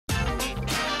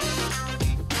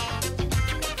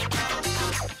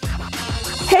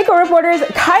Hey co-reporters,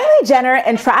 Kylie Jenner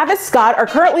and Travis Scott are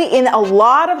currently in a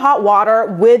lot of hot water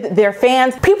with their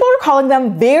fans. People are calling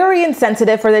them very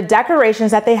insensitive for the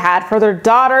decorations that they had for their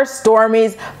daughter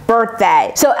Stormi's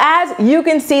birthday. So as you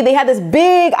can see, they had this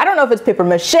big, I don't know if it's paper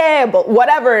mache, but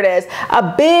whatever it is,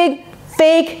 a big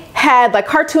fake head, like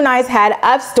cartoonized head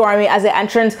of Stormi as the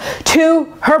entrance to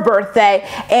her birthday.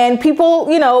 And people,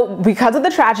 you know, because of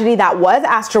the tragedy that was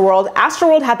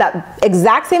Astroworld had that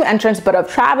exact same entrance but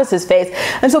of Travis's face.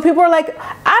 And so people are like,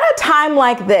 at a time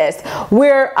like this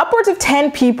where upwards of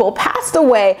 10 people passed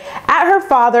away at her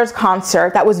father's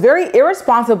concert that was very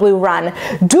irresponsibly run,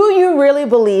 do you really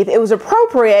believe it was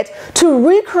appropriate to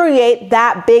recreate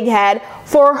that big head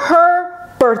for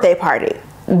her birthday party?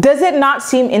 Does it not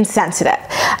seem insensitive?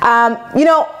 You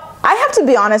know, I have to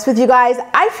be honest with you guys,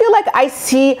 I feel like I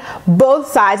see both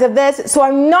sides of this, so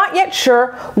I'm not yet sure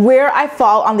where I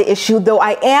fall on the issue, though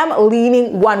I am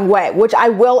leaning one way, which I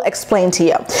will explain to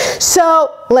you.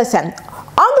 So listen,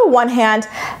 on the one hand,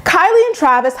 Kylie and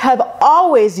Travis have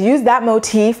always used that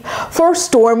motif for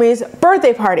Stormi's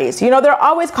birthday parties. You know, they're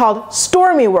always called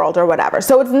Stormi World or whatever.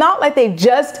 So it's not like they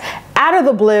just out of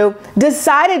the blue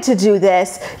decided to do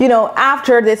this, you know,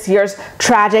 after this year's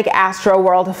tragic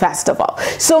Astroworld festival.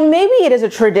 So maybe it is a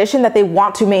tradition that they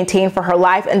want to maintain for her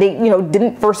life, and they, you know,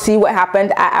 didn't foresee what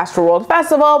happened at Astroworld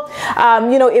festival.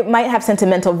 You know, it might have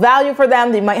sentimental value for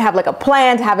them. They might have like a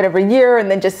plan to have it every year and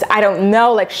then just, I don't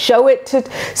know, like show it to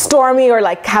Stormi or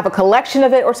like have a collection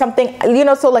of it or something, you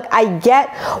know. So like I get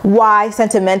why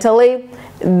sentimentally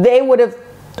they would have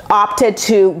opted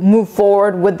to move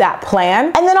forward with that plan.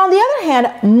 And then on the other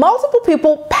hand, multiple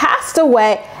people passed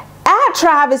away at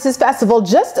Travis's festival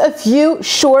just a few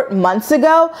short months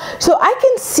ago. So I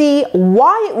can see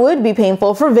why it would be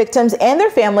painful for victims and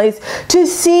their families to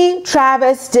see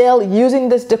Travis still using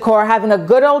this decor, having a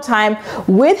good old time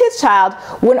with his child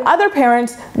when other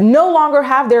parents no longer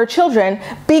have their children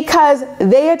because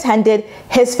they attended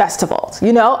his festivals.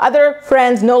 You know, other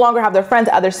friends no longer have their friends,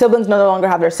 other siblings no longer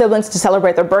have their siblings to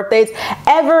celebrate their birthdays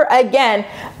ever again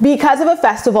because of a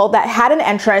festival that had an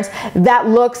entrance that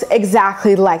looks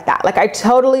exactly like that. Like I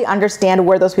totally understand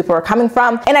where those people are coming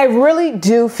from, and I really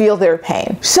do feel their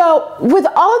pain. So with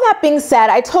all of that being said,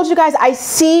 I told you guys I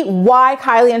see why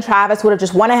Kylie and Travis would have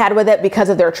just went ahead with it because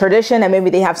of their tradition, and maybe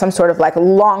they have some sort of like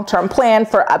long-term plan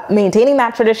for maintaining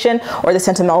that tradition or the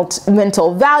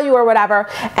sentimental value or whatever.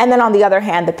 And then on the other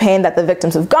hand, the pain that the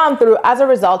victims have gone through as a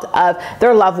result of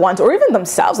their loved ones or even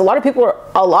themselves. A lot of people are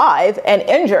alive and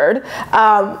injured,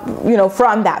 you know,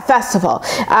 from that festival.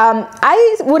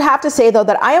 I would have to say though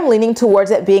that I am leaning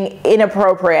towards it being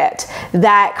inappropriate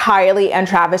that Kylie and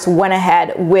Travis went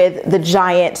ahead with the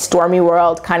giant Stormi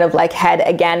World kind of like head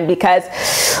again, because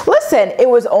listen, it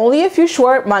was only a few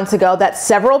short months ago that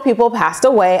several people passed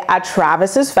away at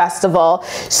Travis's festival.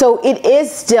 So it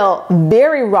is still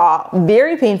very raw,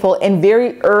 very painful, and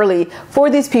very early for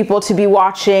these people to be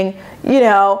watching, you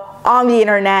know, on the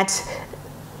internet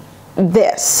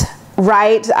this.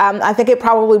 Right? I think it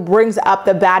probably brings up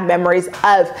the bad memories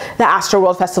of the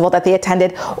Astroworld festival that they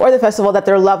attended or the festival that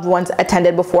their loved ones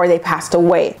attended before they passed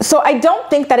away. So I don't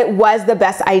think that it was the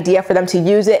best idea for them to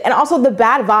use it, and also the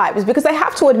bad vibes, because I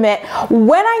have to admit,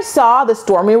 when I saw the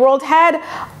Stormi World head,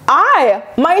 I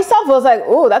myself was like,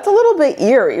 oh, that's a little bit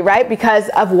eerie, right? Because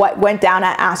of what went down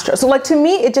at Astro. So like to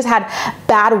me, it just had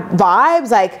bad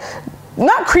vibes, like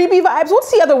not creepy vibes,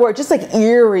 what's the other word? Just like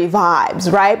eerie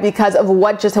vibes, right? Because of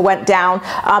what just went down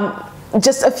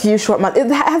just a few short months.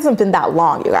 It hasn't been that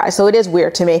long, you guys. So it is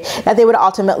weird to me that they would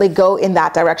ultimately go in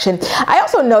that direction. I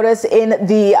also noticed in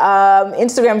the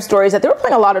Instagram stories that they were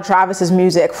playing a lot of Travis's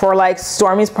music for like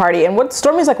Stormi's party. And what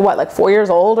Stormi's like, what, like 4 years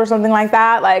old or something like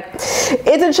that? Like,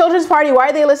 it's a children's party. Why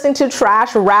are they listening to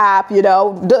trash rap? You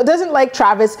know, doesn't like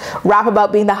Travis rap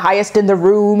about being the highest in the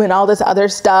room and all this other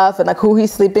stuff and like who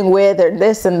he's sleeping with or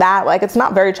this and that? Like, it's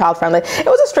not very child friendly. It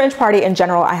was a strange party in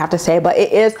general, I have to say, but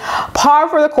it is par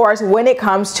for the course when it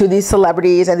comes to these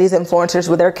celebrities and these influencers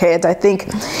with their kids. I think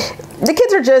the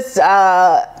kids are just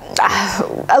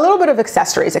a little bit of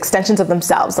accessories, extensions of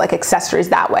themselves, like accessories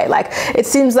that way. Like it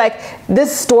seems like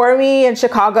this Stormi in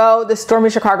Chicago, the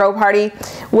Stormi Chicago party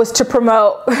was to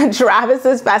promote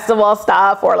Travis's festival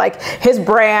stuff or like his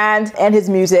brand and his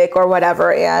music or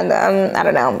whatever. And I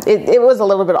don't know, it was a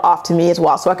little bit off to me as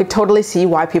well. So I could totally see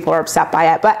why people are upset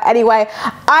by it. But anyway,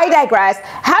 I digress.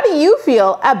 How do you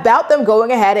feel about them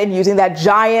going ahead and using that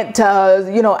giant,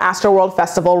 you know, Astroworld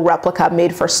festival replica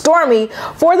made for Stormi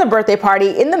for the birthday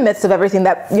party in the midst of everything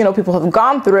that, you know, people have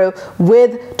gone through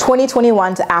with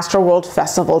 2021's Astroworld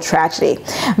Festival tragedy?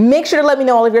 Make sure to let me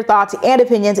know all of your thoughts and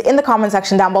opinions in the comment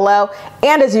section down below.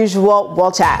 And as usual,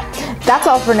 we'll chat. That's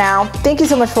all for now. Thank you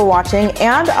so much for watching,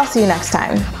 and I'll see you next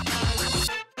time.